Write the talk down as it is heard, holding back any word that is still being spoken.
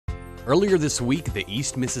Earlier this week, the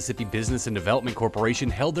East Mississippi Business and Development Corporation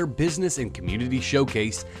held their Business and Community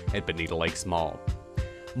Showcase at Bonita Lakes Mall.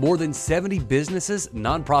 More than 70 businesses,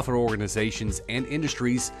 nonprofit organizations, and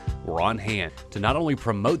industries were on hand to not only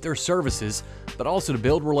promote their services, but also to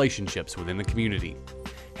build relationships within the community.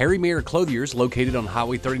 Harry Mayer Clothiers, located on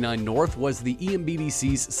Highway 39 North, was the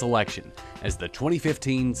EMBDC's selection as the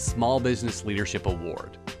 2015 Small Business Leadership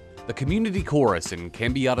Award. The Community Chorus and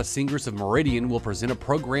Cambiata Singers of Meridian will present a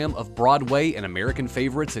program of Broadway and American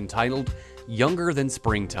favorites entitled Younger Than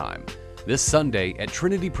Springtime this Sunday at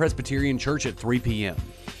Trinity Presbyterian Church at 3 p.m.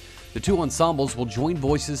 The two ensembles will join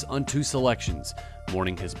voices on two selections,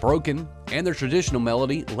 Morning Has Broken and their traditional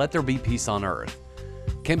melody, Let There Be Peace on Earth.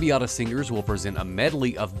 Cambiata Singers will present a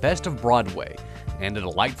medley of Best of Broadway and a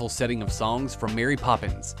delightful setting of songs from Mary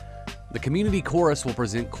Poppins. The Community Chorus will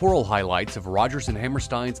present choral highlights of Rodgers and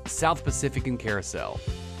Hammerstein's South Pacific and Carousel.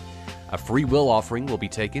 A free will offering will be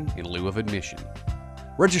taken in lieu of admission.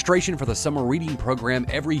 Registration for the summer reading program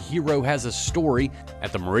Every Hero Has a Story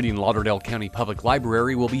at the Meridian Lauderdale County Public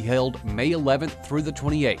Library will be held May 11th through the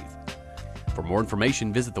 28th. For more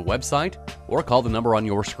information, visit the website or call the number on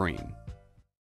your screen.